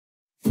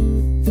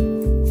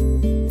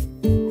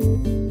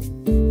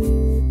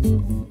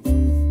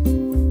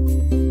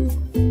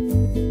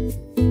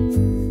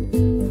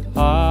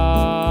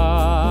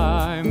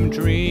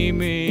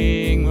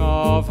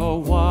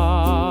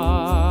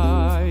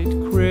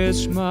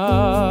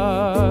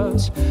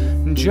Christmas,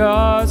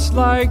 just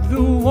like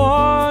the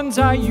ones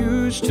I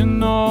used to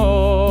know,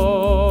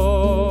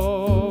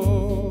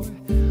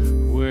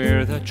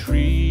 where the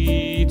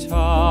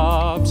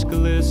treetops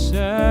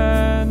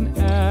glisten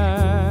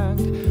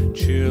and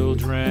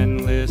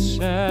children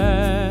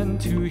listen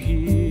to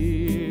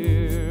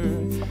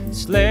hear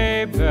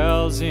sleigh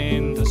bells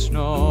in the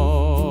snow.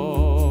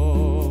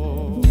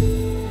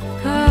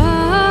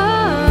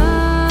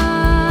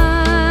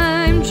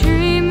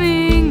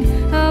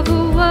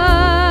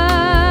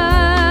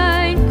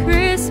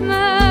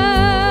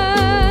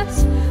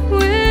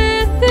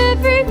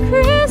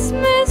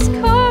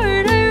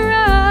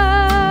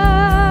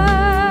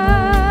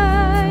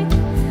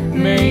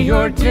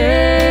 Your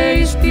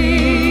days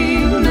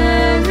be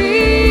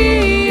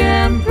merry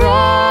and bright,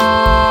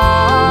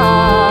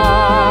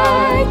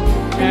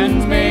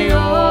 and may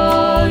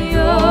all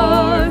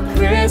your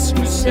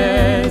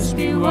Christmases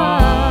be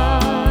white.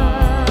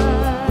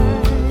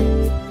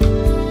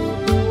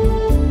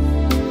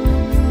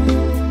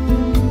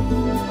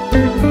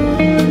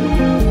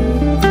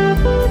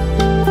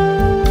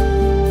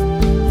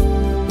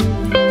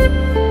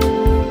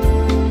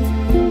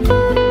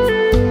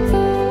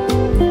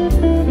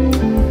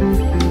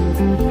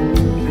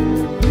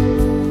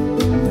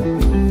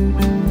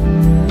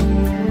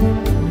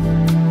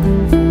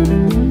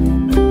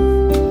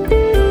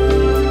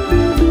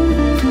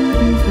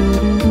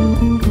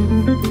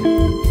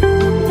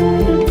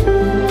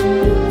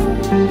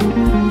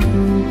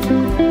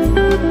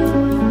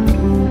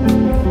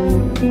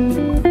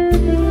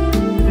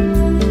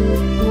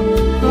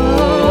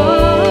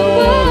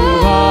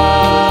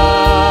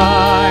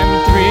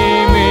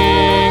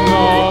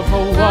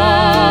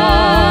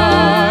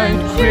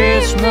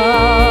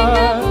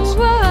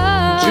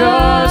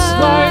 Just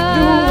like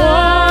the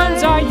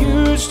ones I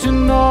used to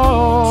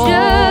know,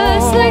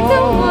 just like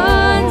the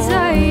ones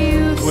I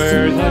used to know,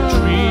 where the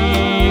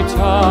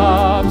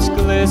treetops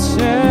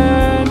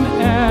glisten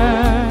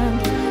and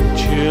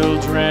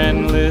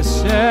children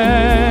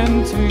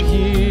listen to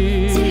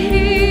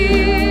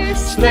hear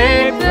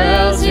sleigh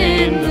bells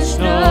in the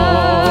snow.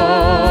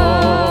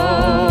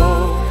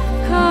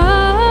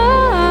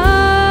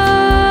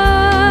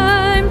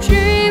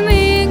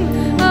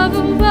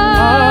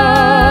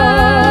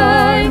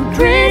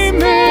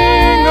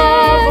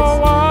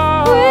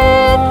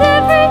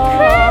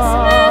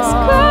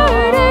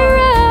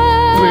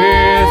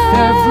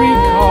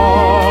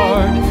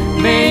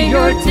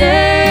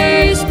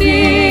 Days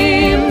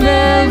be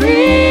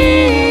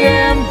merry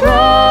and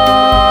bright,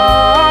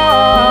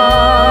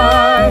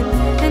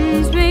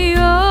 and may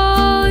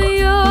all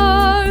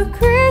your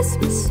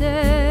Christmases,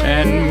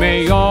 and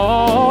may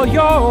all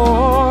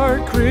your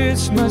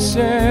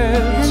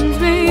Christmases,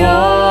 and may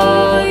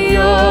all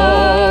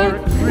your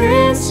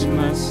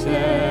Christmases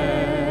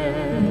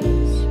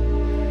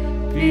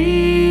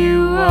be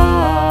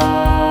white.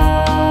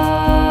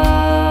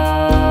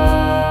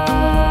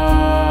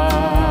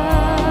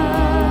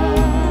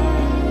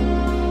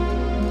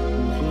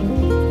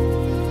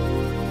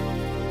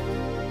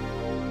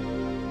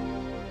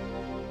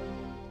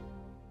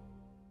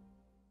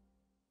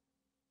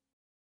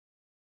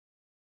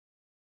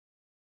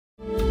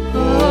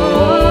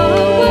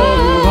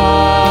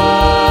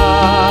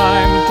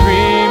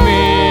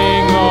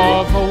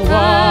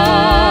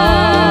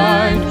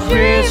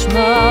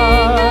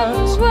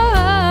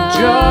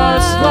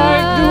 Just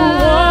like the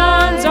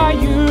ones I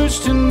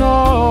used to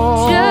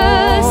know,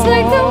 just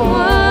like the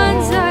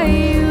ones I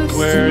used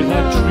where to know,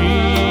 the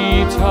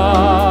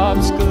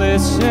treetops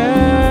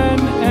glisten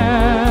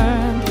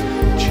and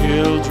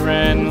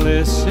children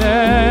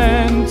listen